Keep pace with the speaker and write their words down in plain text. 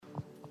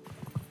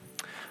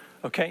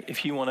Okay,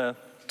 if you want to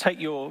take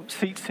your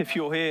seats, if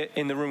you're here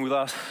in the room with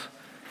us,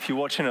 if you're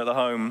watching at the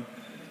home,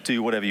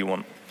 do whatever you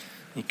want.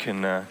 You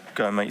can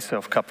go and make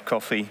yourself a cup of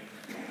coffee.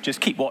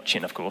 Just keep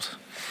watching, of course.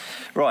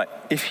 Right,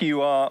 if you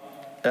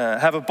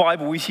have a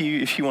Bible with you,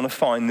 if you want to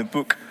find the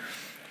book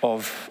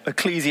of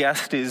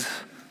Ecclesiastes,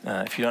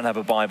 if you don't have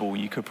a Bible,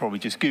 you could probably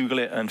just Google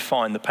it and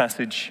find the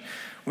passage.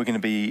 We're going to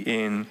be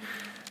in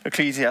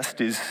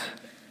Ecclesiastes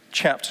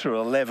chapter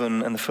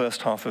 11 and the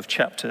first half of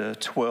chapter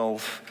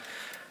 12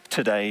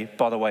 today.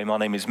 By the way, my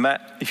name is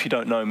Matt. If you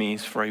don't know me,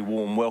 it's a very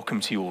warm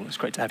welcome to you all. It's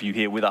great to have you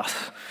here with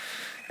us.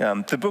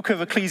 The book of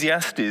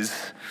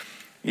Ecclesiastes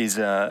is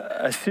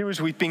a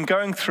series we've been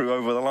going through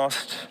over the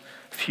last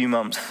few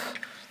months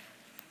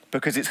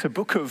because it's a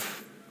book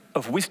of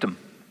wisdom.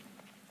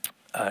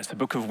 It's a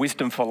book of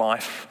wisdom for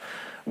life,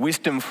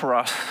 wisdom for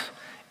us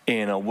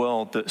in a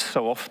world that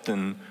so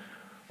often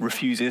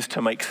refuses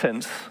to make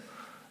sense,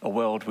 a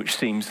world which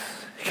seems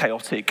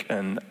chaotic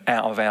and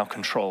out of our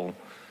control.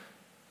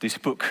 This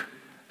book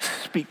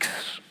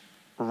speaks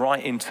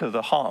right into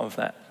the heart of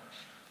that.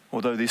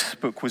 Although this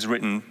book was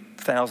written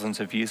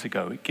thousands of years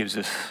ago, it gives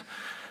us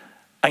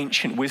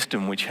ancient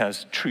wisdom which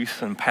has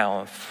truth and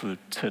power for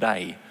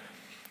today.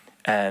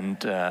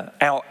 And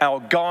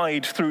our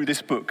guide through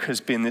this book has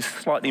been this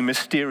slightly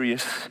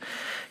mysterious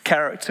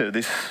character,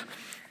 this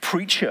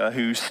preacher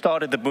who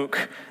started the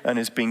book and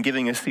has been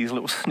giving us these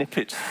little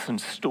snippets and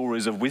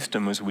stories of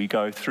wisdom as we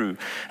go through.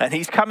 And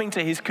he's coming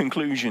to his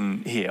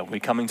conclusion here.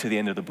 We're coming to the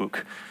end of the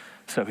book.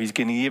 So he's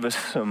going to give us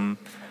some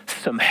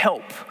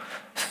help,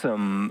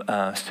 some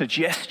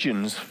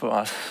suggestions for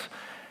us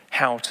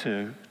how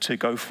to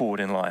go forward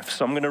in life.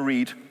 So I'm going to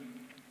read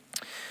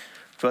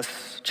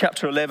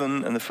chapter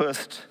 11 and the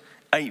first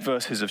 8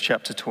 verses of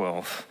chapter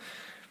 12.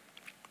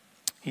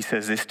 He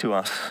says this to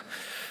us: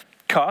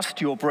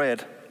 "Cast your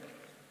bread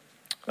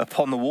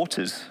upon the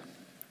waters,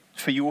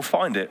 for you will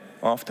find it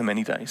after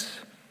many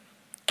days.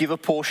 Give a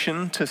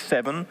portion to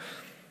 7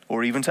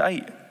 or even to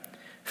 8,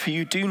 for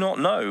you do not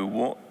know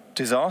what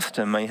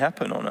disaster may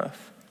happen on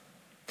earth.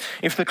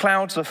 If the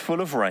clouds are full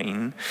of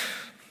rain,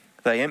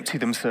 they empty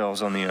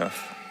themselves on the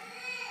earth.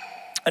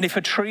 And if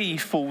a tree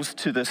falls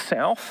to the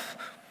south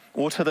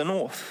or to the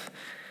north,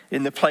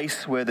 in the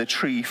place where the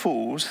tree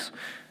falls,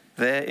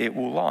 there it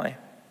will lie.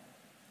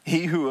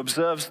 He who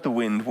observes the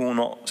wind will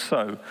not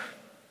sow,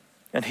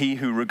 and he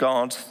who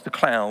regards the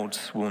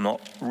clouds will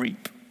not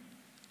reap.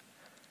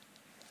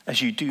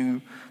 As you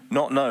do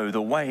not know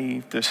the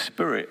way the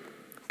Spirit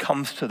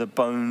comes to the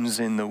bones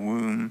in the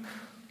womb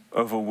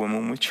of a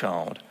woman with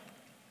child,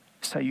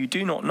 so you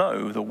do not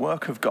know the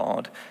work of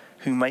God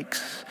who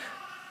makes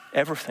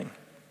everything.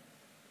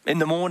 In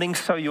the morning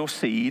sow your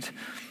seed,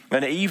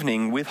 and at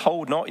evening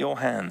withhold not your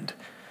hand,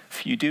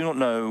 for you do not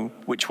know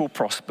which will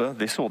prosper,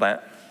 this or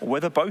that, or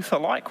whether both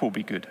alike will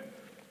be good.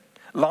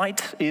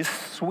 Light is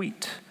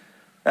sweet,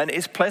 and it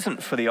is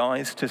pleasant for the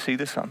eyes to see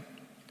the sun.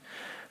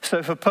 So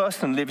if a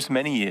person lives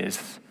many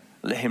years,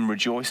 let him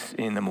rejoice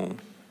in them all.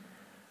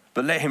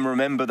 But let him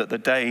remember that the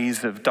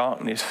days of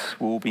darkness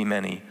will be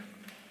many.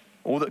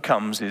 All that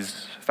comes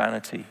is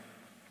vanity.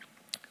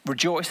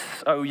 Rejoice,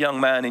 O young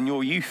man, in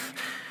your youth.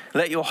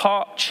 Let your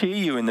heart cheer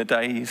you in the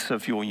days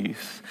of your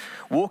youth.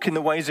 Walk in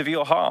the ways of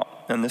your heart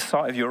and the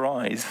sight of your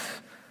eyes.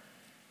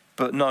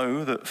 But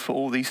know that for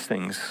all these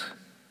things,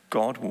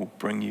 God will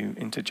bring you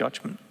into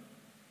judgment.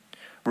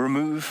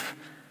 Remove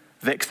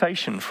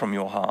vexation from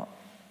your heart.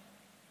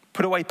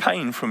 Put away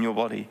pain from your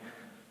body,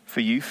 for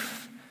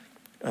youth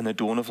and the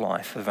dawn of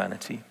life are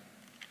vanity.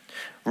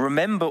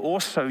 Remember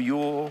also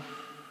your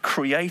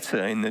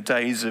Creator in the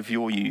days of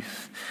your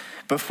youth,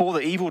 before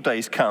the evil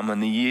days come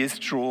and the years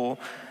draw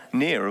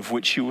near, of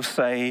which you will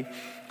say,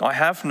 I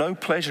have no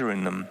pleasure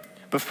in them.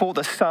 Before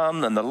the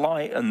sun and the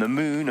light and the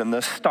moon and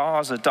the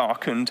stars are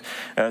darkened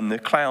and the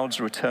clouds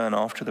return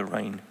after the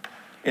rain.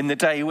 In the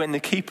day when the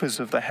keepers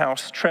of the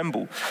house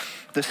tremble,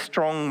 the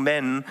strong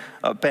men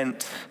are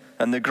bent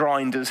and the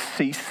grinders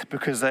cease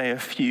because they are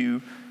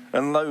few,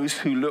 and those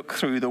who look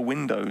through the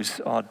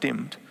windows are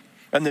dimmed.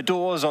 And the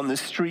doors on the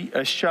street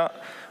are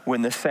shut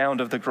when the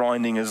sound of the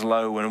grinding is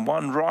low, and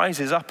one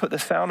rises up at the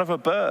sound of a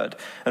bird,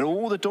 and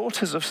all the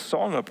daughters of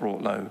song are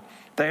brought low.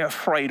 They are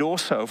afraid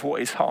also of what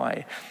is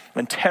high,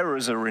 and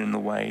terrors are in the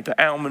way.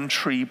 The almond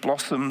tree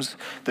blossoms,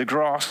 the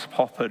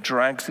grasshopper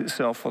drags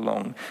itself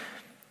along,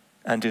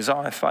 and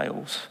desire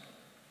fails,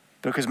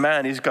 because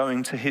man is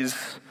going to his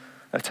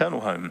eternal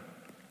home.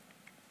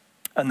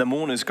 And the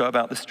mourners go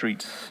about the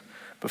streets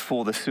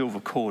before the silver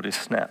cord is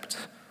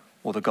snapped,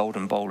 or the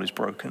golden bowl is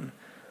broken,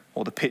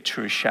 or the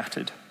pitcher is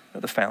shattered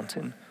at the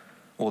fountain,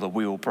 or the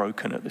wheel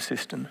broken at the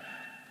cistern.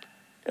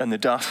 And the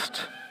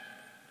dust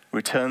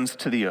returns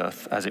to the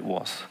earth as it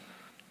was,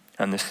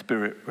 and the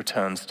spirit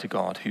returns to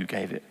God who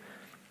gave it.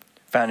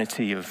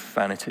 Vanity of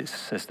vanities,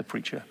 says the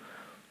preacher.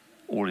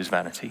 All is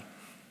vanity.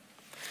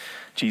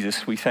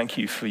 Jesus, we thank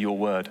you for your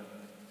word,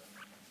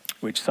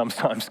 which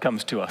sometimes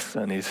comes to us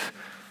and is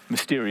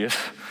mysterious,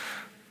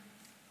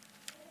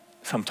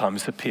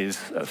 sometimes appears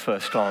at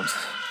first glance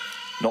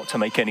not to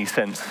make any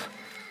sense.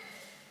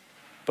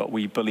 But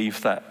we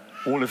believe that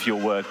all of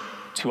your word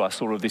to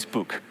us, all of this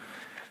book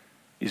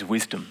is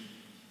wisdom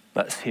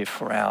that's here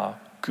for our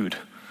good.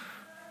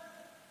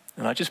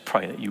 And I just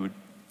pray that you would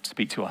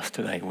speak to us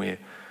today. We're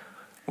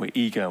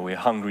eager, we're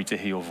hungry to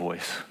hear your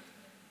voice.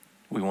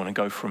 We want to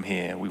go from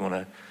here. We want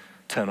to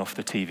turn off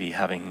the TV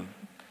having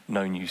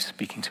known you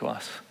speaking to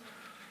us,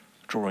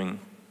 drawing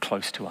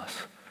close to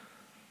us.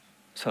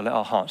 So let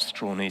our hearts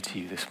draw near to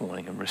you this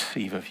morning and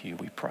receive of you,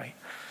 we pray.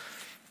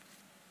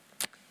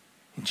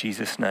 In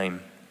Jesus'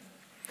 name,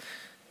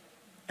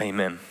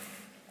 amen.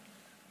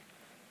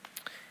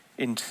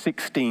 In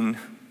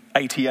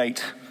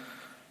 1688,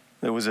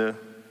 there was a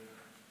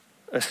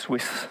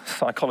Swiss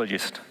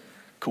psychologist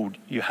called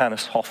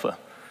Johannes Hofer,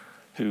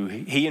 who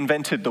he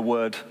invented the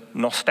word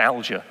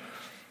nostalgia.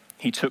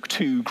 He took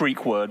two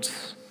Greek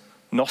words,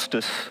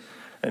 nostos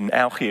and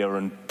algia,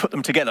 and put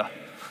them together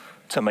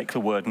to make the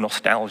word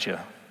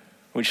nostalgia,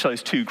 which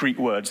those two Greek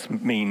words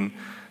mean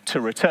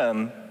to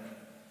return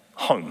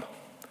home,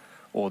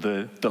 or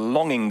the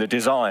longing, the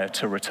desire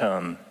to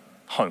return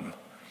home.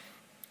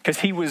 Because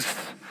he was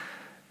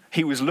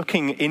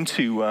looking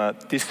into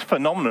this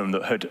phenomenon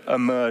that had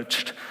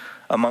emerged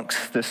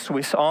amongst the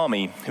Swiss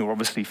army, who were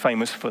obviously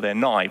famous for their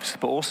knives,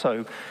 but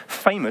also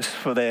famous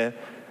for their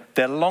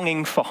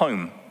longing for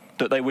home,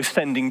 that they were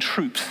sending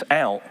troops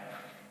out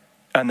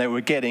and they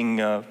were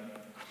getting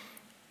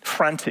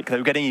frantic, they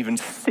were getting even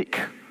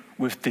sick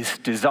with this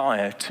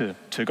desire to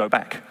go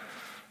back.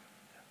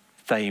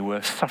 They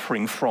were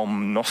suffering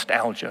from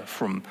nostalgia,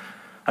 from,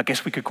 I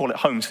guess we could call it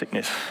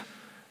homesickness,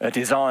 a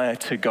desire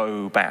to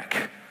go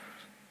back.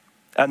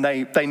 And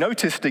they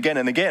noticed again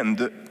and again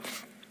that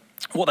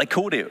what they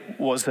called it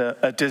was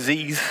a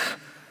disease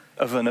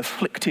of an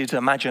afflicted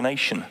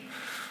imagination.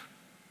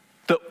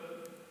 That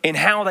in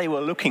how they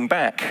were looking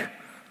back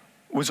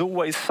was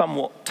always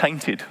somewhat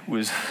tainted,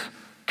 was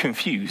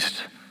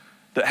confused.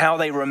 That how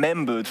they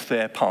remembered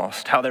their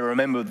past, how they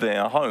remembered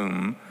their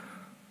home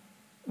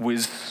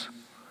was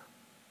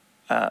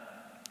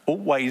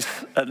always,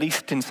 at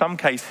least in some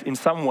case, in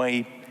some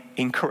way,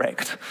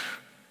 incorrect.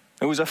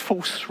 It was a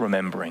false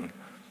remembering.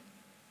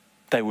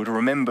 They would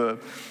remember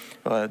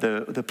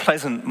the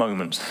pleasant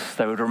moments.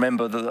 They would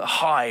remember the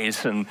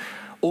highs and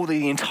all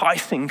the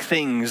enticing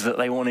things that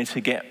they wanted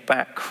to get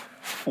back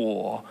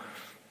for.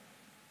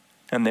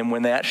 And then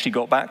when they actually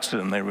got back to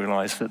them, they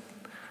realized that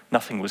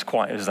nothing was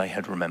quite as they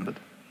had remembered.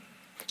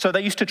 So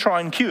they used to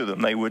try and cure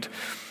them. They would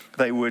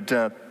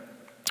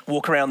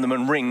walk around them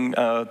and ring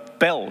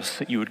bells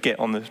that you would get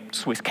on the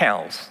Swiss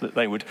cows. That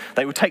they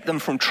would take them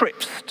from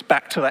trips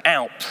back to the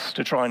Alps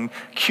to try and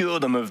cure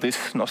them of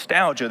this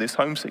nostalgia, this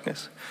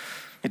homesickness.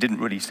 It didn't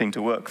really seem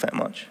to work that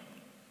much.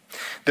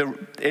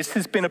 This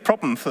has been a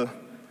problem for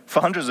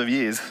hundreds of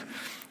years.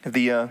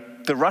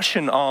 The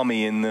Russian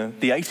army in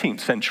the 18th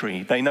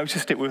century, they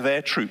noticed it with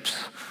their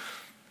troops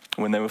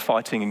when they were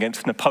fighting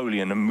against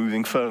Napoleon and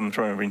moving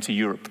further into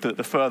Europe, that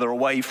the further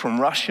away from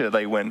Russia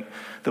they went,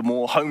 the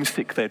more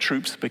homesick their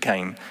troops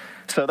became.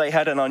 So they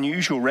had an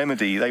unusual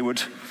remedy. They would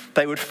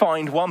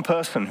find one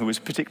person who was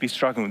particularly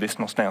struggling with this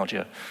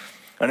nostalgia,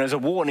 and as a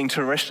warning to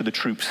the rest of the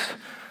troops,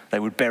 they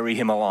would bury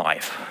him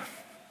alive.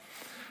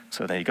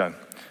 So there you go.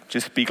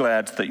 Just be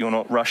glad that you're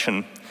not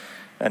Russian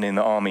and in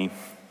the army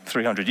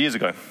 300 years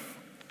ago.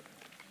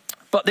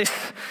 But this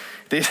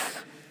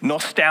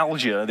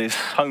nostalgia, this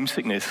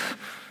homesickness,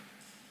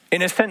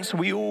 in a sense,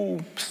 we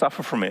all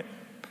suffer from it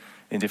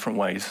in different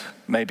ways.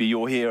 Maybe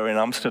you're here in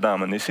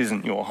Amsterdam and this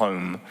isn't your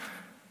home.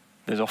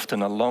 There's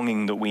often a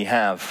longing that we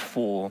have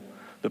for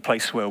the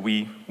place where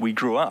we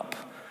grew up,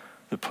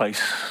 the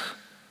place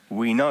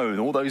we know,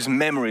 all those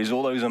memories,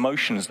 all those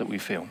emotions that we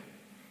feel.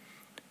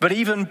 But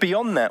even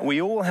beyond that,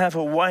 we all have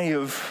a way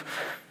of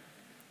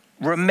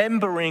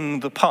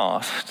remembering the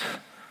past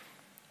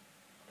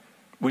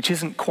which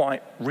isn't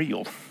quite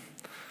real.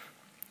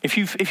 If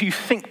you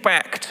think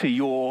back to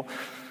your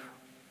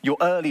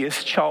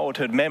earliest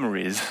childhood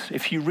memories,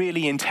 if you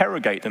really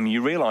interrogate them,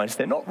 you realize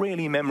they're not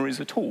really memories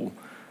at all.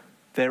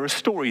 They're a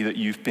story that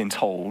you've been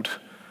told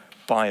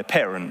by a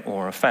parent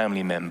or a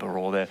family member,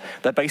 or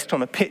they're based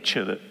on a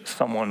picture that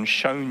someone's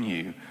shown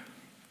you.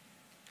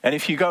 And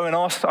if you go and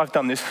ask, I've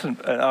done this,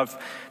 I've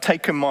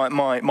taken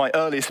my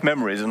earliest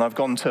memories and I've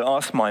gone to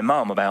ask my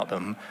mum about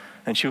them,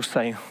 and she'll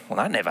say, well,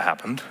 that never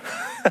happened.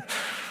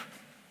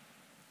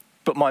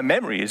 But my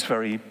memory is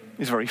very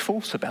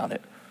false about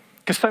it.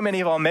 Because so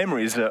many of our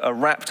memories are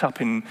wrapped up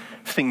in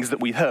things that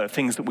we heard,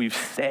 things that we've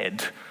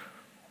said,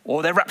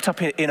 or they're wrapped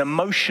up in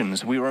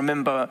emotions. We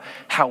remember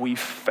how we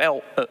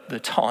felt at the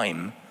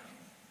time.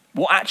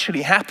 What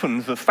actually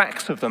happened, the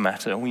facts of the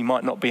matter, we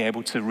might not be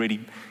able to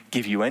really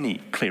give you any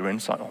clear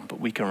insight on,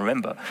 but we can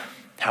remember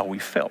how we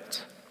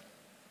felt.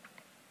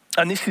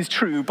 And this is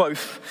true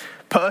both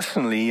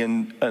personally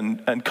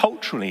and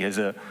culturally as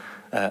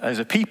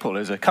a people,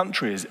 as a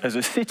country, as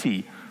a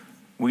city.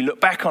 We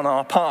look back on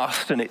our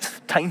past and it's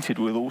tainted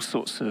with all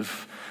sorts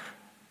of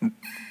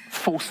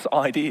false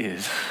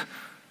ideas.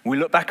 We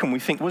look back and we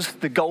think, was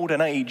the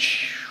golden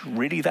age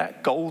really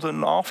that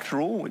golden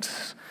after all?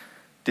 It's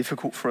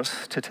difficult for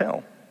us to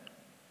tell.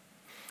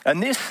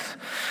 And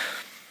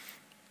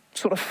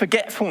sort of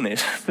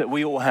forgetfulness that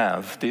we all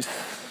have,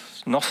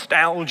 this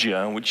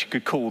nostalgia, which you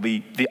could call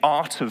the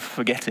art of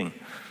forgetting,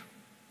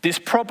 this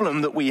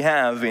problem that we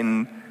have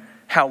in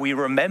how we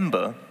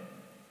remember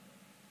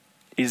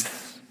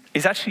is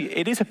actually,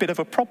 it is a bit of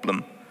a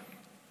problem.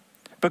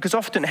 Because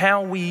often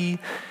how we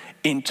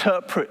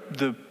interpret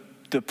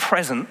the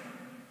present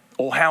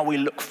or how we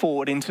look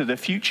forward into the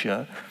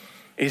future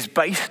is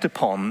based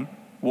upon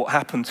what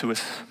happened to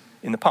us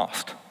in the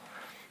past.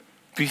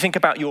 If you think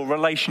about your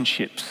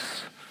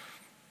relationships,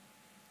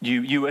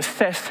 you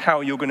assess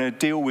how you're going to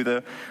deal with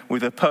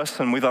a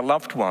person, with a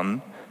loved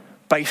one,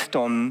 based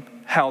on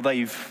how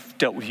they've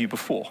dealt with you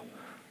before.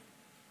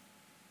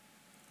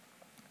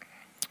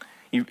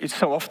 It's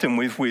so often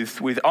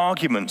with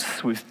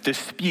arguments, with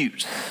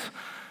disputes,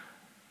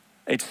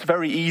 it's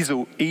very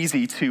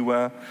easy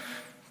to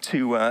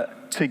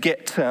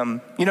get,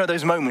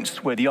 those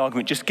moments where the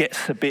argument just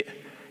gets a bit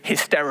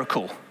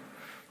hysterical.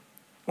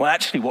 Well,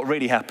 actually, what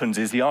really happens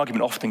is the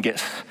argument often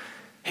gets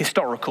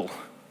historical.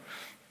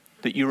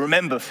 That you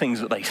remember things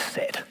that they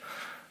said,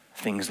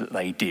 things that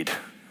they did.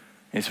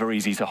 It's very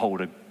easy to hold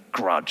a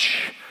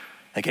grudge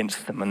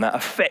against them, and that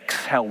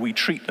affects how we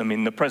treat them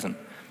in the present.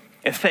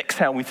 It affects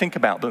how we think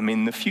about them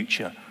in the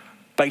future,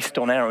 based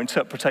on our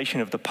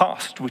interpretation of the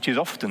past, which is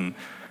often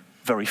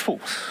very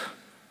false,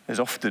 is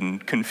often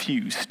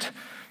confused.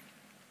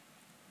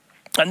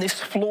 And this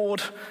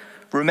flawed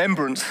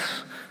remembrance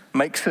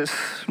makes us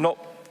not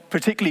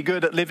particularly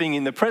good at living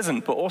in the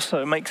present, but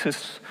also makes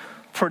us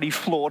pretty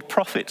flawed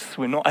prophets.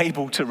 We're not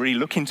able to really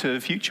look into the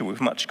future with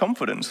much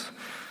confidence.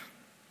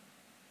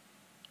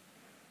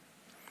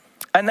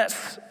 And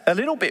that's a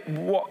little bit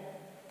what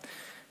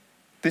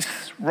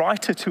this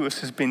writer to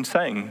us has been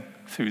saying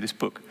through this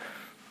book.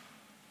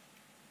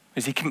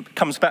 As he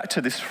comes back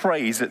to this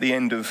phrase at the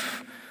end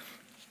of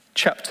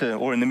chapter,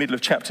 or in the middle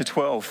of chapter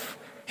 12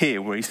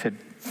 here, where he said,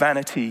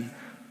 vanity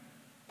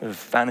of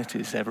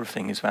vanities,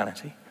 everything is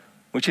vanity.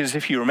 Which is,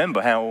 if you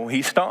remember, how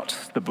he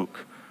starts the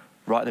book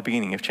right at the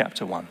beginning of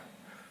chapter 1.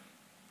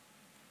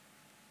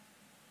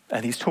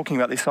 And he's talking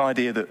about this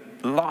idea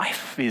that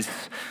life is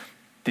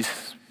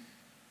this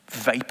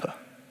vapor.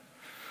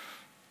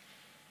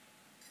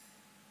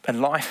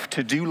 And life,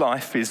 to do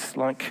life, is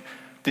like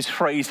this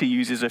phrase he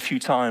uses a few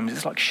times.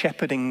 It's like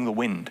shepherding the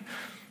wind.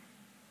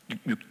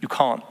 You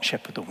can't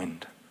shepherd the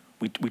wind.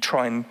 We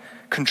try and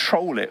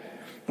control it.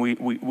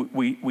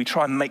 We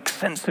try and make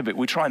sense of it.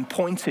 We try and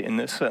point it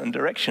in certain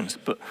directions.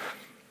 But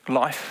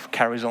life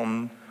carries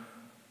on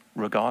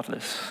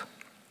regardless.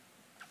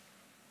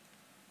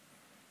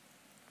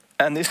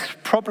 And this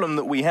problem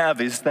that we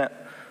have is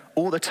that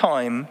all the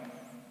time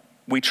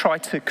we try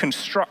to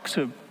construct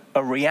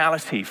a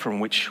reality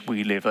from which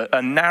we live,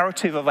 a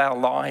narrative of our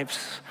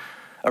lives,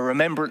 a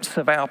remembrance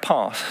of our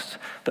past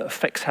that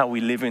affects how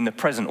we live in the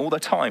present. All the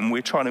time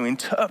we're trying to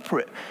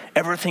interpret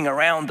everything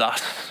around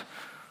us.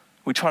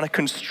 We're trying to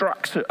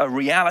construct a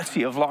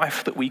reality of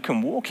life that we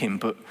can walk in,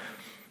 but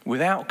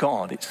without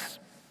God, it's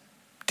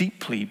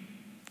deeply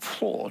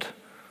flawed,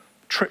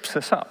 trips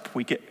us up,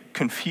 we get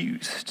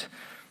confused.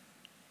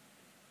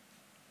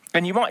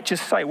 And you might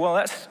just say,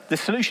 well, the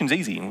solution's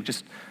easy, and we'll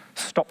just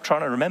stop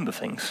trying to remember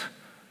things.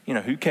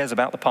 Who cares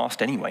about the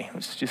past anyway?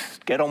 Let's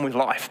just get on with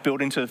life,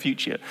 build into the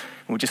future.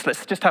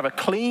 Let's just have a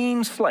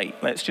clean slate.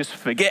 Let's just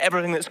forget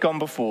everything that's gone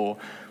before.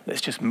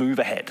 Let's just move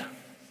ahead.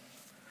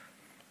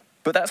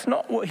 But that's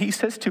not what he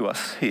says to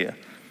us here.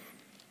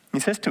 He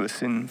says to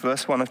us in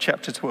verse 1 of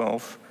chapter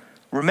 12,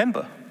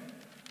 remember.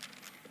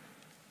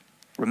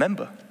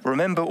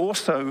 Remember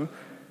also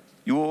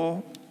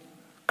your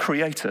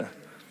Creator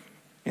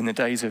in the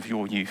days of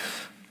your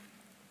youth.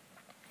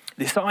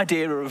 This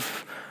idea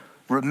of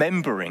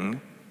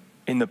remembering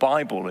in the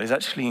Bible is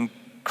actually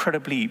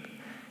incredibly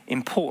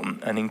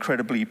important and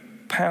incredibly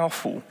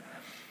powerful,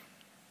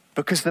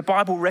 because the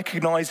Bible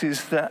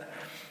recognizes that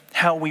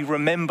how we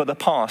remember the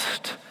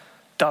past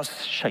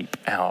does shape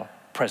our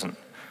present.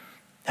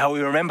 How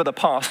we remember the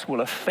past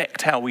will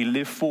affect how we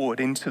live forward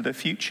into the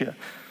future.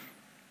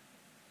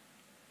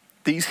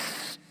 These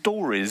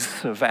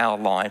stories of our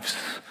lives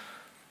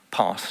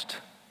past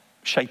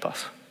shape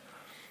us.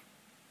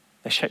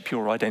 They shape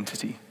your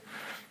identity.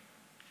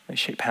 They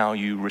shape how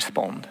you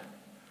respond,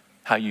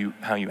 how you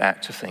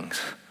act to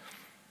things.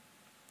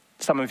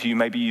 Some of you,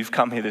 maybe you've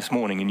come here this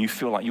morning and you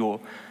feel like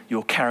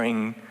you're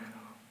carrying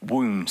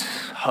wounds,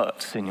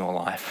 hurts in your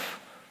life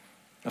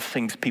of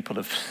things people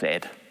have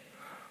said,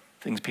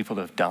 things people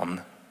have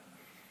done.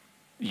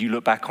 You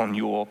look back on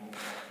your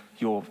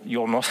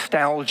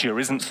nostalgia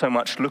isn't so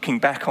much looking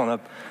back on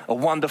a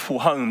wonderful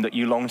home that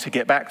you long to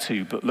get back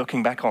to, but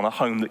looking back on a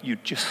home that you're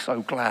just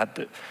so glad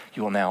that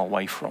you're now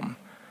away from,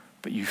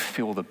 but you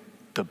feel the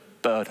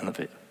burden of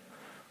it,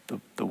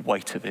 the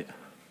weight of it.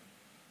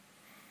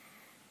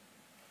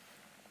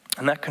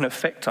 And that can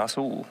affect us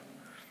all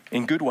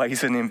in good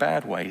ways and in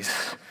bad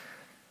ways.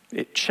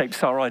 It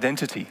shapes our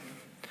identity,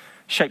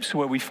 shapes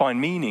where we find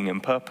meaning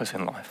and purpose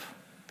in life,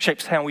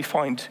 shapes how we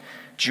find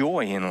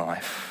joy in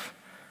life.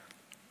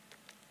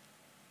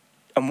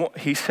 And what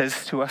he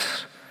says to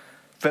us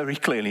very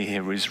clearly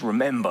here is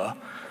remember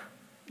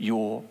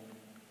your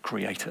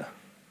Creator.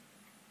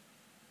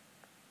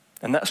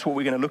 And that's what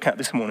we're going to look at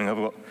this morning. I've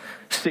got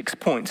 6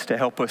 points to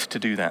help us to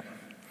do that,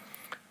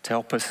 to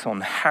help us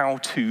on how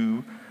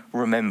to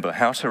remember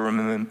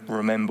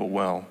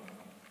well.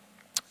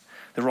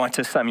 The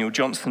writer Samuel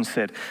Johnson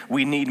said,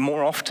 "We need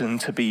more often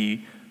to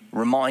be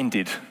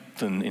reminded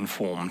than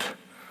informed."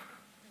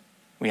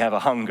 We have a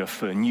hunger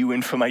for new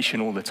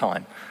information all the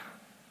time.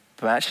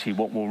 But actually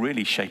what will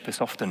really shape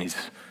us often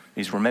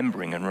is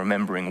remembering, and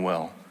remembering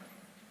well.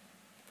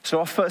 So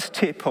our first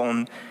tip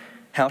on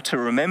how to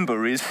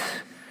remember is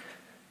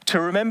to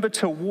remember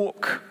to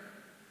walk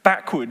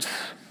backwards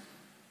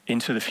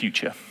into the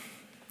future.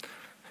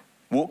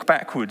 Walk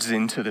backwards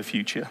into the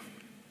future.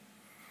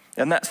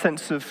 And that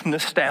sense of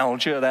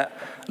nostalgia, that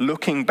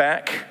looking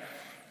back,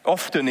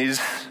 often is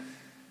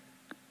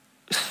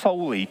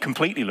solely,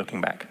 completely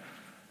looking back.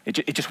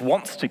 It just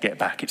wants to get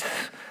back. It's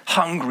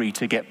hungry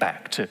to get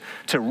back,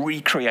 to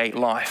recreate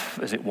life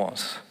as it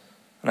was.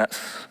 And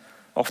that's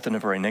often a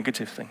very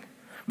negative thing.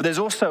 But there's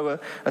also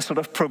a sort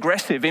of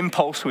progressive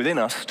impulse within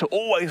us to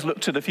always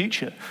look to the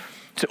future,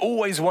 to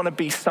always want to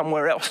be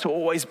somewhere else, to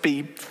always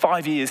be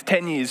 5 years,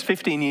 10 years,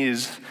 15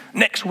 years,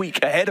 next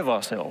week ahead of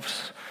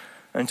ourselves,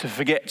 and to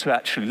forget to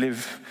actually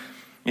live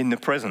in the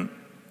present.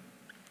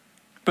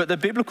 But the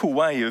biblical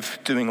way of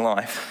doing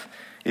life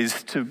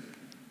is to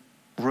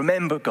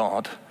remember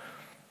God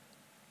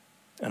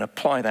and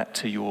apply that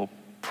to your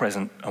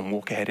present and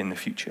walk ahead in the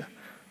future.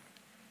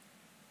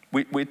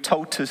 We're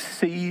told to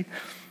see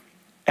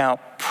our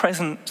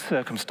present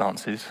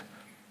circumstances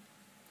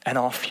and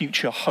our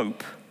future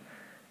hope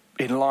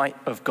in light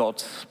of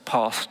God's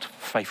past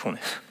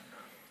faithfulness.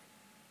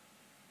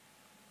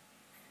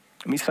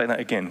 Let me say that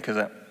again, because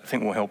that I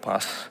think will help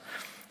us.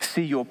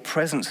 See your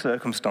present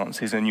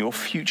circumstances and your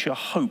future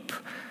hope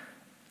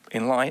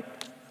in light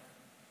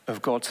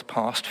of God's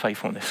past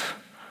faithfulness,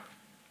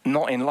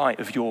 not in light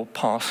of your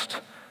past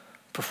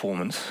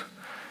performance,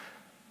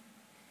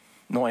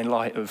 not in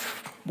light of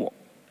what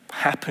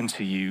happened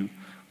to you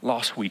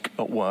last week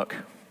at work,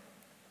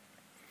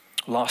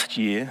 last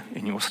year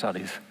in your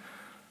studies,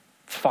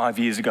 5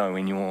 years ago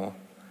in your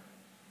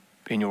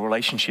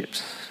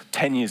relationships,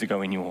 10 years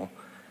ago in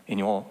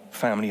your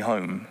family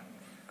home.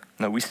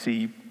 No, we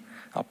see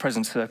our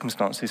present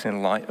circumstances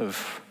in light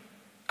of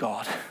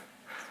God,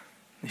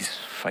 His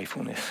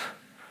faithfulness,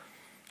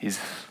 His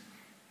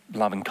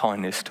loving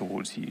kindness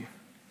towards you.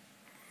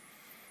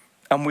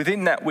 And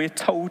within that, we're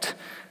told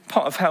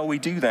part of how we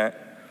do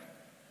that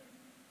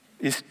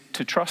is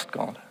to trust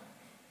God.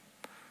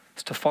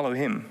 It's to follow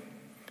Him.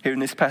 Here in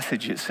this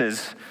passage it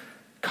says,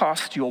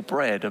 "Cast your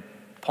bread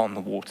upon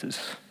the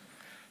waters.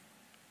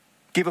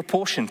 Give a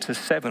portion to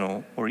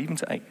 7 or even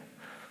to 8.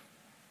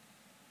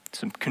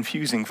 Some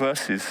confusing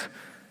verses,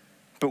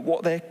 but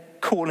what they're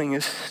calling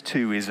us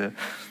to is a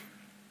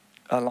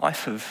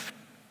life of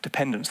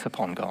dependence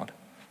upon God.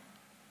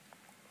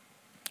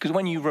 Because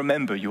when you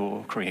remember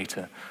your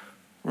Creator,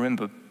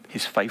 remember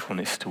His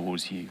faithfulness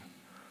towards you,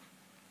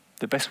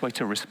 the best way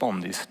to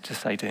respond is to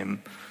say to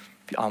Him,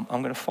 I'm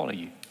going to follow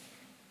you.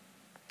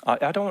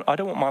 I don't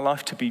want my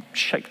life to be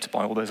shaped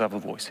by all those other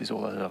voices,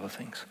 all those other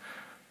things.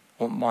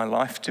 I want my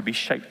life to be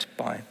shaped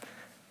by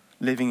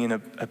living in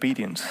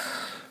obedience,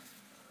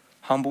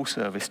 humble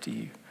service to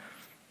you.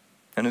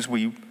 And as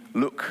we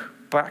look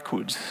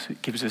backwards,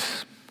 it gives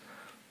us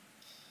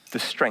the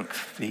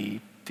strength,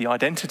 the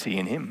identity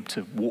in Him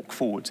to walk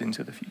forwards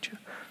into the future.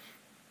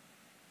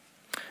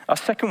 Our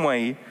second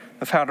way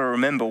of how to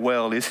remember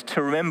well is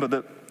to remember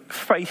that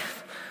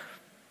faith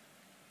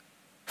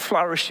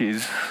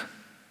flourishes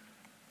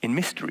in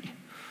mystery.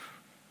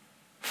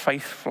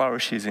 Faith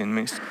flourishes in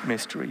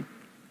mystery.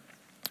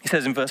 He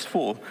says in verse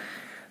 4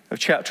 of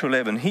chapter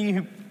 11, "He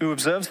who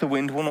observes the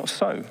wind will not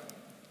sow.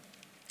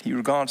 He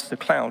regards the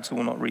clouds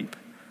will not reap.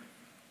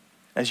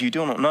 As you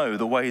do not know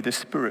the way the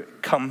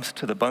Spirit comes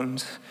to the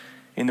bones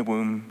in the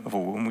womb of a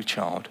woman with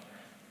child,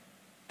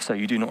 so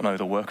you do not know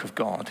the work of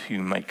God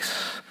who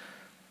makes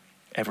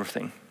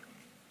everything."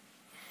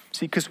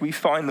 See, because we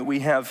find that we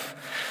have,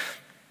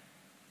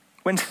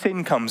 when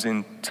sin comes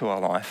into our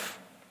life,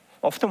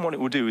 often what it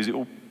will do is it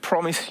will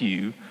promise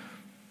you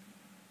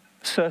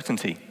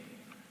certainty.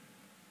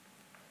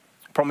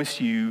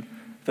 Promise you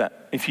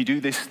that if you do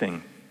this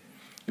thing,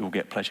 you will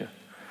get pleasure.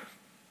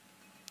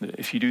 That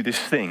if you do this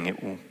thing,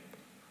 it will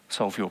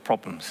solve your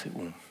problems.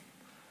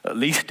 At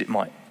least it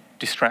might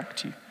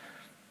distract you.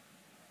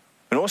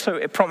 And also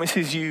it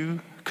promises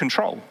you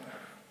control,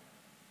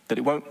 that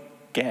it won't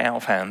get out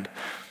of hand,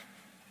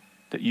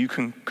 that you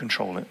can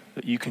control it,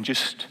 that you can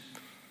just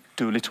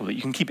do a little, that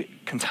you can keep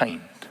it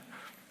contained.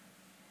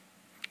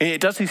 It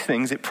does these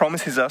things, it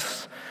promises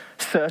us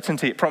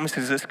certainty, it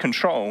promises us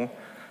control,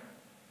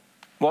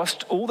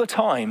 whilst all the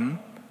time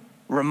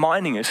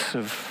reminding us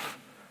of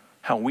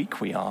how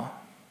weak we are.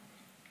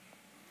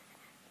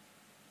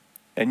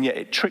 And yet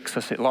it tricks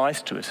us, it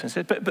lies to us and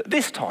says, but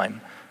this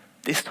time,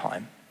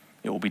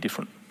 it will be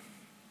different.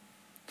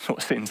 That's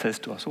what sin says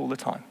to us all the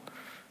time.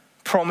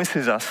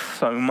 Promises us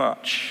so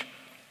much.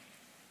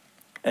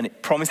 And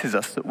it promises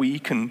us that we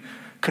can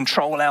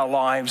control our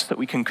lives, that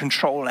we can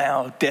control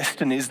our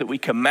destinies, that we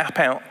can map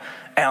out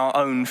our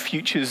own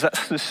futures.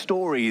 That's the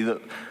story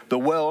that the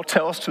world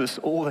tells to us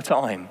all the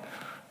time,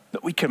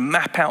 that we can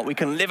map out, we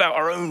can live out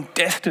our own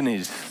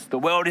destinies. The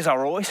world is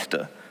our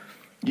oyster.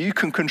 You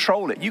can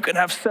control it. You can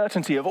have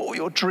certainty of all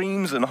your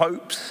dreams and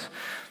hopes.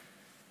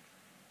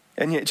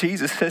 And yet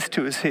Jesus says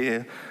to us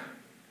here,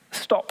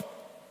 stop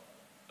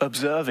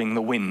observing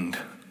the wind.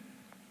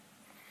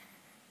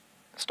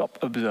 Stop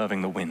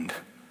observing the wind.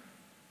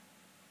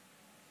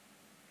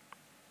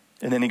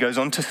 And then he goes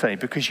on to say,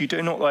 because you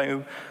do not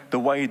know the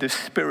way the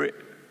Spirit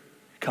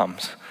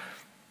comes,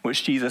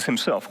 which Jesus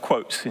himself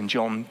quotes in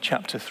John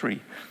chapter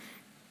 3.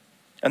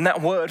 And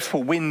that word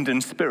for wind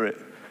and spirit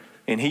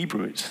in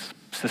Hebrew, it's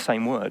the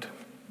same word,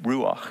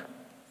 ruach.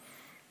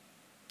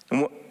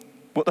 And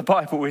what the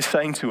Bible is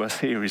saying to us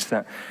here is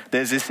that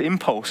there's this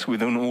impulse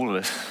within all of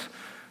us.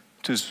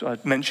 As I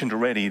mentioned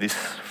already, this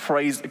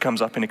phrase that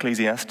comes up in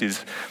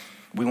Ecclesiastes,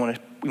 we want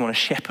to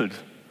shepherd,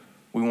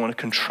 we want to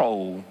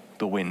control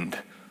the wind.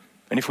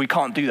 And if we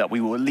can't do that, we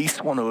will at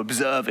least want to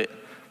observe it.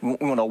 We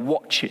want to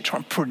watch it, try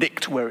and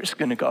predict where it's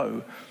going to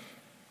go.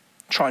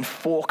 Try and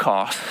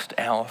forecast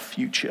our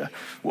future,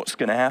 what's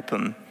going to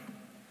happen.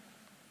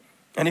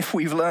 And if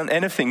we've learned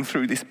anything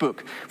through this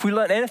book, if we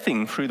learned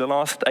anything through the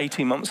last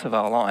 18 months of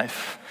our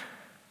life,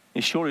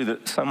 it's surely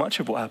that so much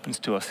of what happens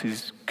to us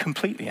is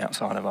completely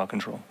outside of our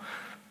control.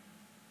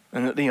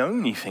 And that the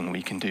only thing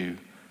we can do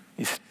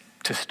is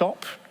to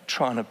stop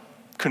trying to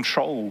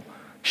control,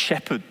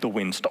 shepherd the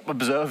wind, stop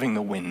observing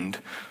the wind,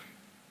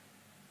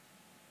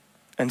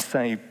 and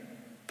say,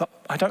 but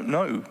I don't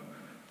know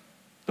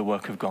the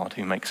work of God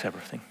who makes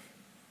everything.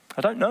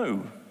 I don't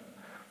know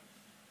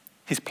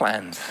his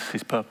plans,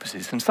 his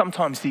purposes. And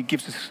sometimes he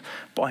gives us,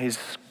 by his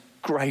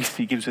grace,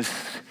 he gives us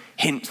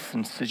hints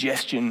and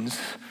suggestions,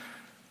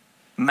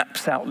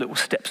 maps out little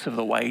steps of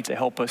the way to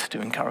help us,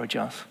 to encourage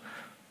us.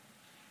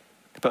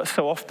 But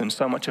so often,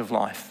 so much of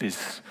life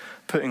is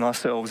putting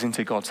ourselves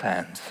into God's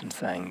hands and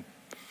saying,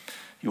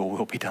 your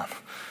will be done,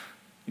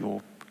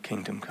 your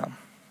kingdom come.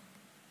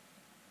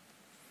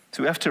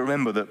 So we have to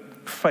remember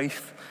that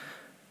faith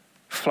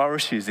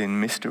flourishes in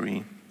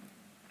mystery.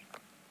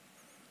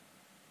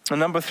 And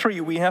number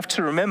 3, we have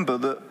to remember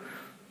that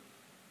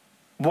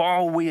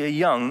while we are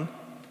young,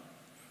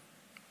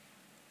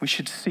 we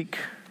should seek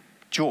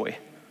joy.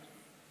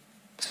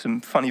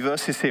 Some funny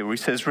verses here where he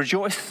says,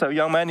 rejoice, O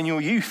young man, in your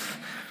youth,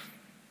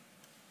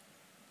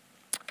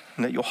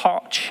 and let your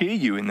heart cheer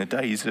you in the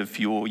days of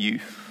your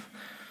youth.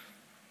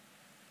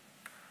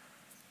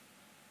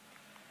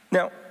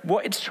 Now,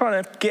 what it's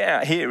trying to get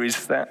at here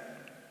is that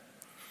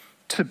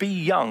to be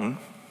young,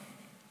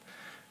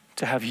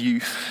 to have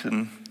youth,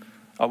 and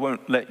I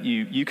won't let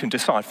you can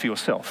decide for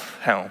yourself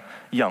how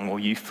young or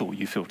youthful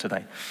you feel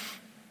today.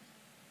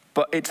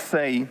 But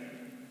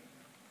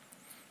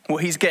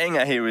what he's getting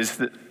at here is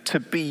that to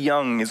be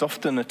young is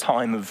often a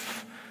time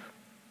of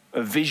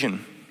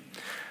vision.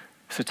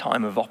 It's a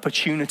time of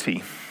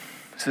opportunity.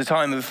 It's a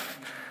time of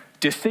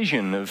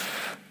decision,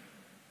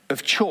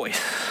 of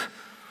choice.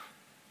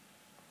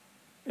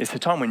 It's a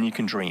time when you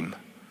can dream.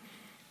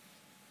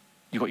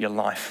 You've got your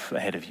life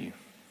ahead of you.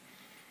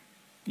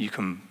 You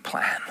can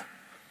plan.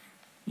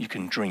 You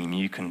can dream.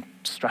 You can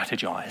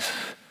strategize.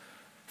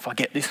 If I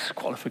get this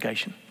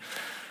qualification,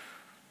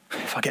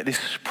 if I get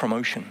this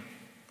promotion,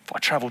 if I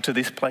travel to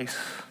this place,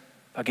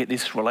 if I get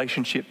this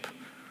relationship,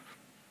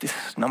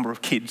 this number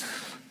of kids,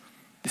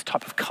 this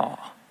type of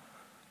car,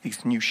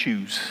 these new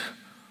shoes,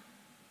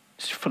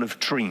 it's full of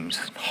dreams,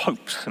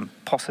 hopes, and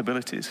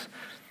possibilities.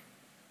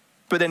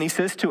 But then he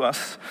says to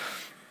us,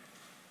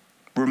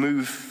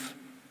 remove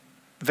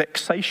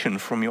vexation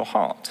from your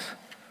heart.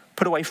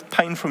 Put away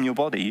pain from your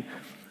body,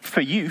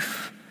 for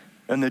youth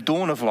and the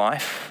dawn of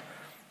life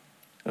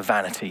are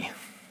vanity.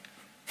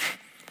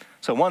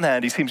 So on one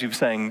hand, he seems to be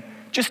saying,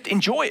 just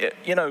enjoy it,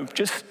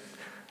 just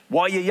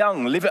while you're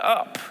young, live it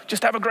up.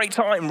 Just have a great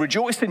time,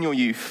 rejoice in your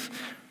youth.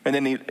 And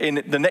then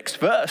in the next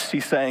verse,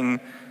 he's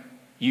saying,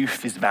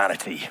 youth is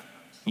vanity.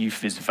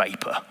 Youth is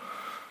vapor.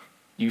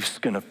 Youth's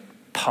going to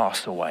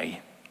pass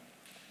away.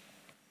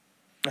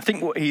 I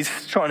think what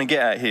he's trying to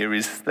get at here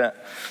is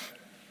that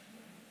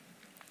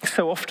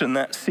so often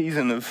that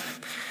season of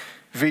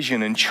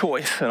vision and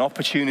choice and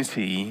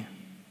opportunity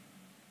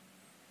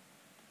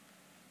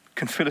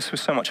can fill us with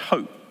so much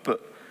hope,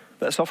 but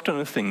that's often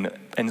the thing that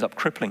ends up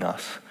crippling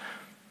us.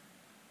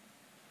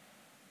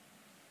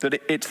 That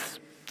it's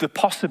the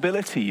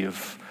possibility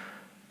of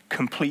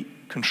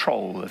complete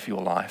control of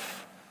your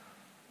life,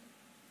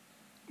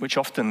 which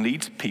often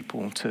leads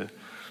people into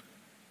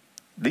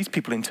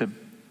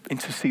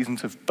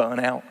seasons of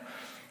burnout,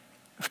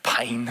 of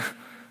pain,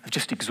 of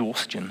just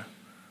exhaustion.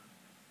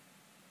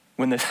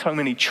 When there's so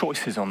many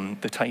choices on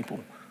the table,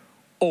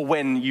 or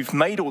when you've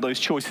made all those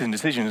choices and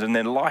decisions and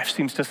then life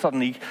seems to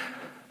suddenly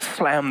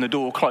slam the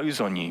door close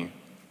on you.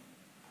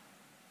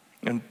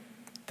 And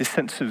this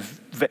sense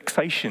of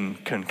vexation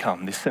can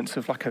come, this sense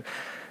of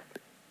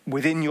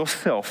within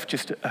yourself,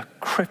 just a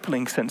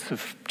crippling sense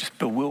of just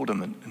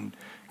bewilderment and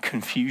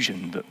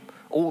confusion that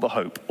all the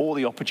hope, all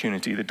the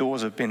opportunity. The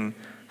doors have been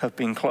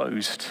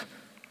closed.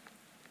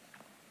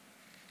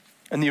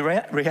 And the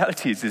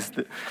reality is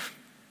that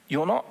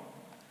you're not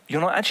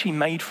actually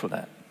made for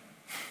that.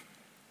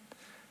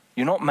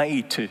 You're not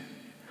made to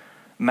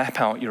map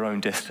out your own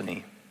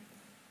destiny.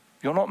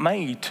 You're not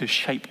made to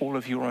shape all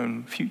of your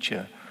own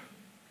future.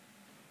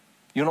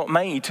 You're not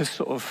made to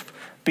sort of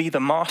be the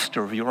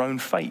master of your own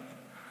fate.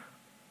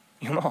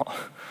 You're not.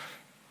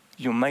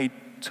 You're made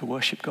to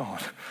worship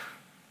God.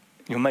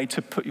 You're made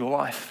to put your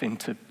life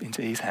into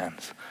his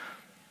hands.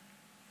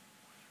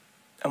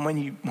 And when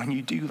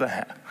you do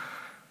that,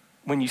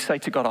 when you say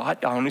to God, I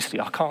honestly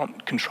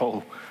can't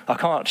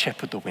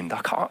shepherd the wind.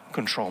 I can't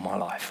control my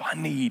life. I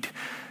need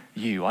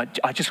you. I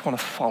just want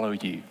to follow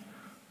you.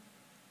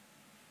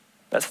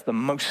 That's the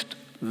most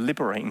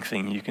liberating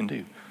thing you can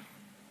do,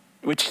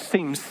 which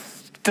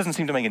doesn't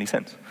seem to make any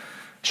sense.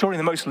 Surely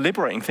the most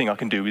liberating thing I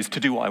can do is to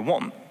do what I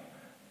want.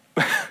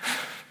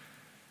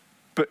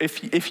 But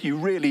if you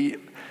really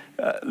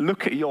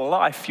look at your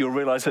life, you'll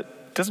realize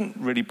it doesn't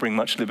really bring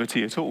much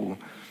liberty at all.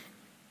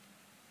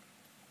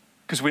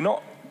 Because we're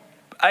not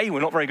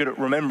very good at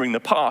remembering the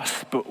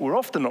past, but we're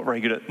often not very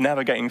good at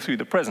navigating through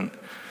the present.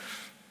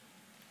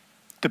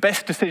 The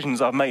best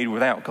decisions I've made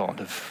without God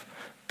have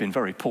been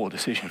very poor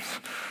decisions.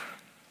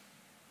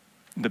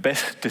 The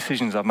best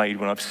decisions I've made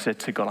when I've said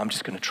to God, I'm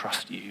just going to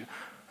trust you.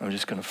 I'm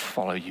just going to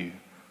follow you.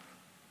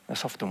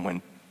 That's often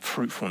when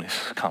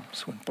fruitfulness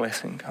comes, when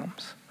blessing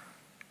comes.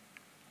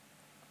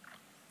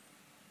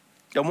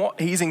 And what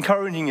he's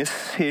encouraging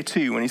us here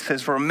too, when he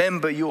says,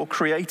 remember your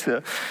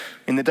Creator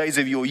in the days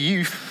of your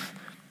youth,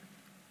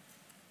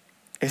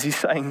 is he's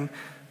saying,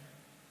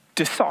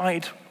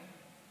 decide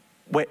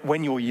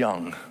when you're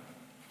young.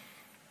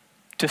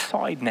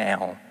 Decide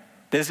now.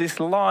 There's this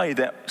lie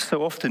that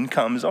so often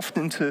comes,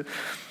 often to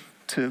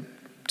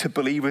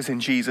believers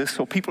in Jesus,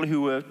 or people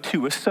who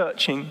are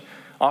searching,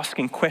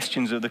 asking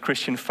questions of the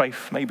Christian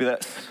faith. Maybe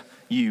that's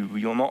you.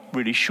 You're not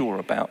really sure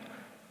about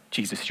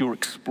Jesus. You're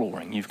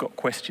exploring. You've got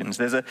questions.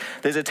 There's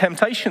a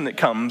temptation that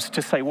comes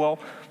to say, well,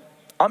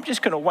 I'm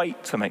just going to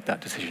wait to make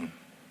that decision.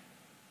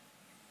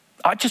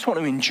 I just want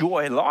to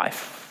enjoy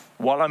life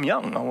while I'm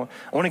young. I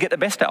want to get the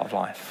best out of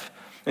life.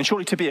 And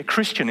surely to be a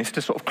Christian is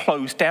to sort of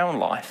close down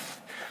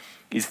life.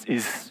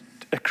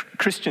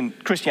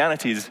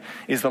 Christianity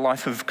is the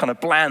life of kind of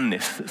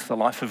blandness. It's the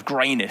life of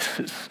grayness.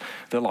 It's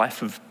the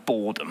life of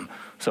boredom.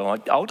 So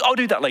I'll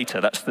do that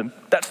later. That's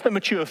the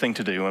mature thing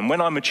to do. And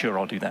when I'm mature,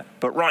 I'll do that.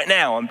 But right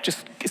now,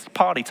 it's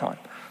party time.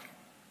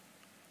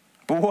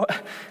 But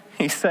what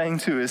he's saying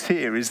to us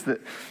here is that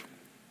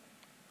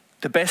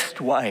the best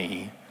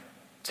way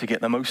to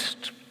get the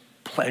most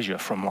pleasure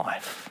from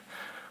life,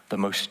 the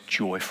most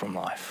joy from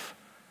life,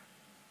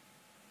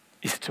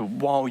 is to,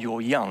 while you're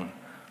young,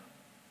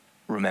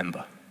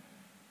 remember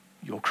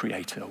your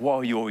Creator.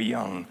 While you're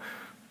young,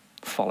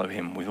 follow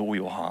him with all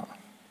your heart,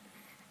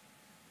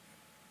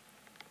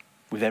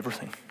 with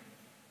everything.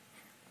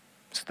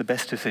 It's the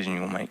best decision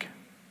you'll make.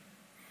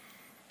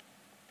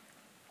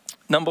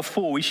 Number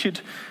 4, we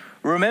should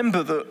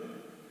remember that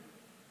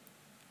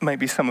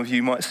maybe some of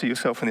you might see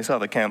yourself in this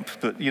other camp,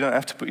 but you don't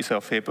have to put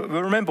yourself here. But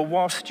remember,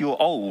 whilst you're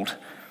old,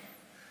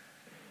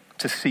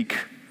 to seek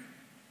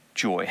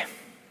joy.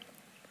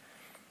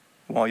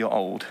 While you're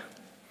old.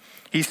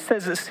 He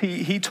says this,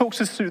 he talks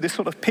us through this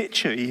sort of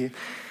picture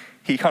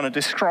he kind of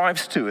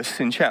describes to us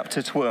in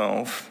chapter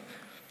 12,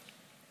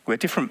 where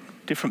different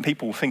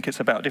people think it's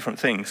about different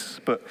things,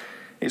 but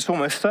it's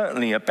almost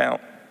certainly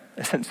about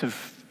a sense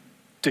of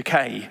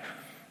decay.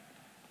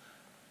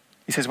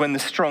 He says, when the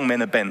strong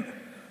men are bent,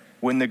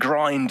 when the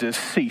grinders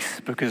cease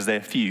because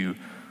they're few,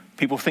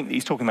 people think that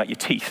he's talking about your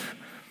teeth,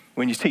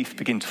 when your teeth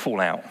begin to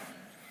fall out.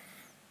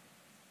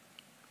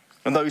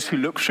 And those who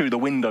look through the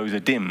windows are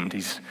dimmed.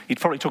 He's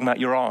probably talking about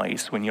your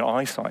eyes, when your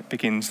eyesight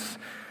begins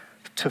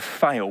to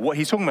fail. What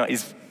he's talking about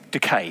is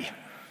decay.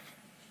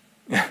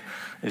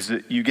 Is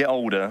that you get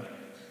older,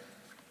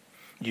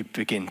 you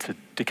begin to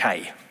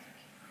decay.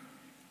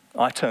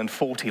 I turned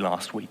 40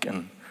 last week,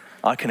 and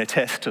I can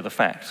attest to the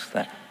fact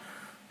that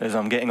as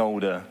I'm getting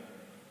older,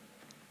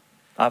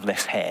 I have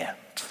less hair,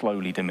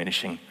 slowly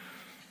diminishing.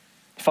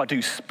 If I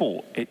do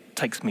sport, it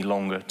takes me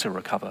longer to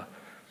recover.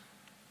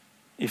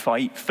 If I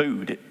eat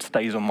food, it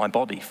stays on my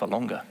body for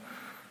longer.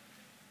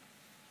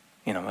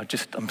 You know,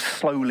 I'm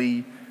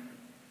slowly,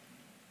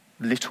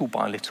 little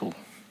by little,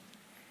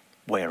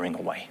 wearing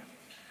away.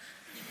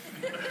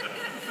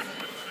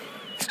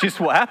 It's just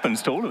what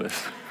happens to all of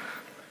us.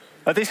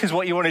 This is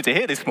what you wanted to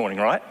hear this morning,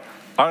 right?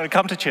 I'm going to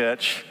come to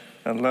church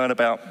and learn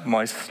about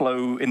my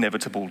slow,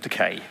 inevitable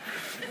decay.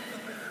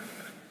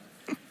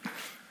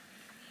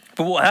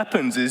 But what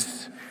happens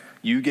is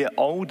you get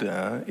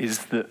older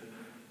is that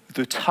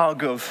the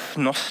tug of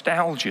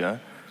nostalgia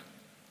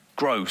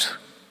grows.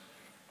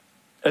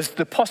 As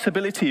the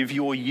possibility of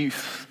your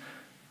youth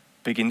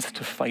begins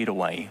to fade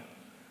away,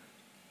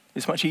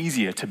 it's much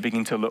easier to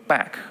begin to look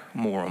back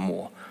more and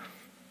more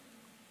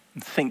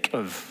and think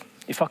of,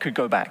 if I could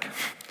go back,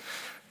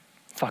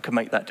 if I could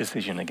make that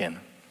decision again,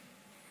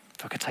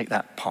 if I could take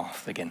that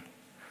path again.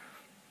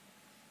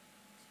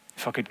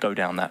 if I could go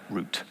down that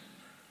route,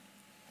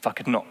 if I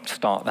could not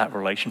start that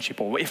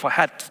relationship, or if I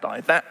had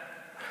started that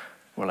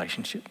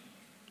relationship.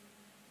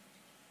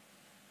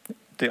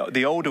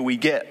 The older we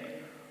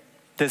get,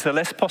 there's a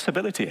less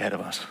possibility ahead of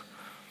us.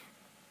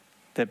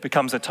 There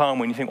becomes a time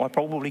when you think, well, I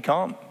probably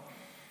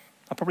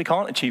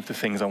can't achieve the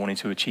things I wanted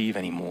to achieve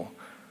anymore.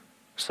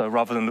 So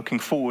rather than looking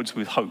forwards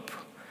with hope,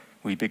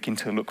 we begin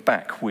to look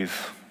back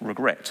with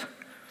regret.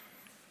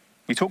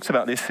 He talks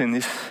about this in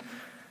this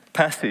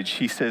passage.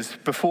 He says,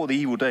 before the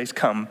evil days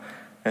come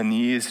and the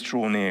years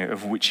draw near,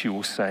 of which you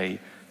will say,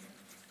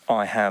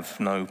 I have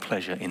no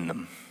pleasure in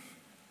them.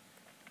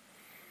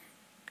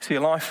 See,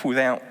 a life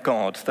without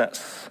God,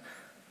 that's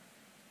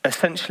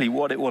essentially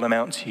what it will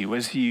amount to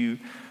as you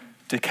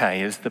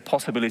decay, as the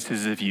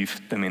possibilities of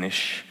youth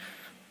diminish.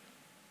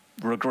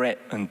 Regret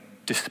and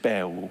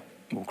despair will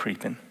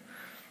creep in.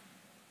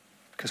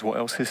 Because what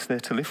else is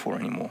there to live for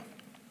anymore?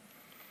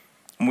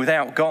 And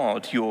without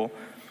God, your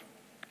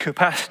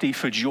capacity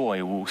for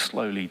joy will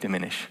slowly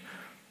diminish.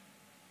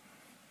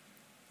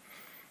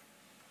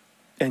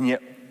 And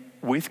yet,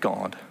 with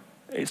God,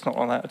 it's not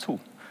like that at all.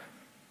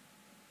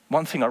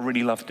 One thing I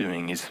really love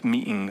doing is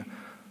meeting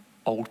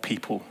old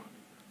people,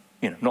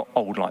 not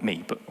old like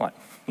me, but like,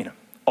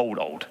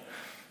 old,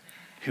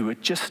 who are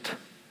just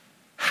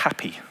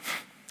happy.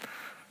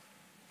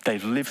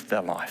 They've lived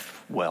their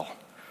life well.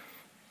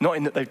 Not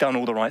in that they've done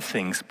all the right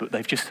things, but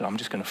they've just said, I'm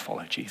just going to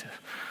follow Jesus.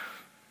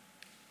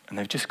 And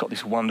they've just got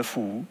this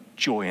wonderful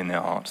joy in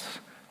their hearts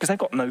because they've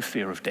got no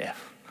fear of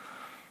death.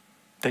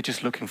 They're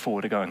just looking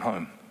forward to going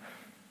home.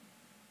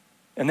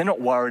 And they're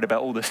not worried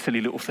about all the silly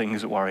little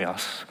things that worry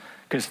us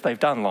because they've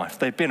done life.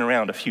 They've been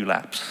around a few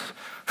laps.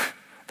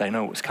 They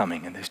know what's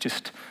coming, and there's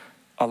just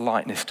a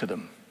lightness to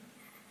them.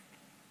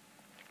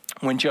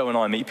 When Joe and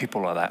I meet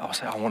people like that, I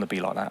say, I want to be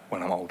like that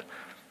when I'm old.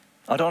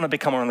 I don't want to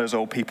become one of those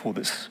old people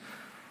that's,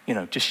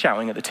 just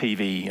shouting at the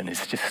TV and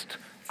is just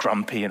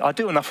grumpy. And I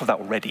do enough of that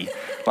already.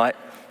 Like,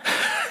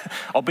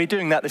 I'll be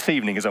doing that this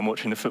evening as I'm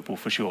watching the football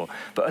for sure.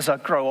 But as I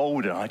grow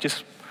older,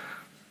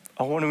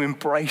 I want to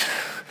embrace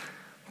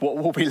what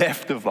will be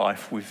left of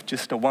life with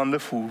just a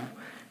wonderful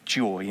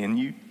joy. And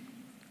you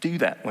do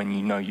that when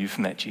you know you've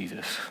met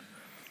Jesus.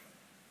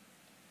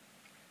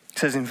 It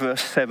says in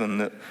verse 7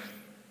 that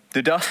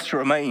the dust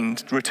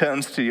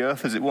returns to the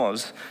earth as it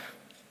was,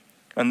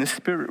 and the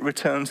spirit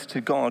returns to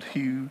God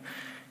who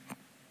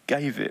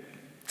gave it.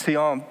 See,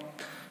 our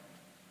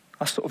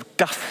sort of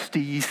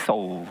dusty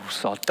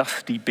souls, our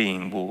dusty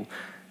being will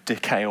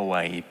decay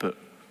away, but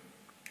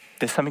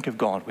there's something of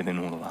God within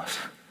all of us.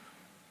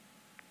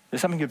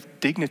 There's something of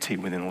dignity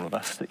within all of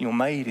us, that you're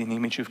made in the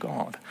image of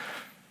God,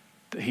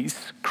 that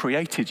he's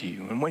created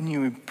you. And when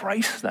you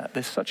embrace that,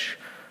 there's such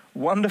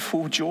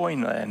wonderful joy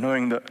in there,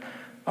 knowing that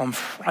I'm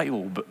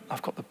frail, but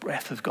I've got the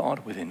breath of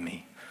God within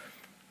me.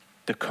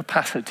 The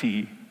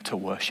capacity to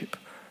worship,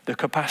 the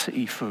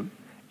capacity for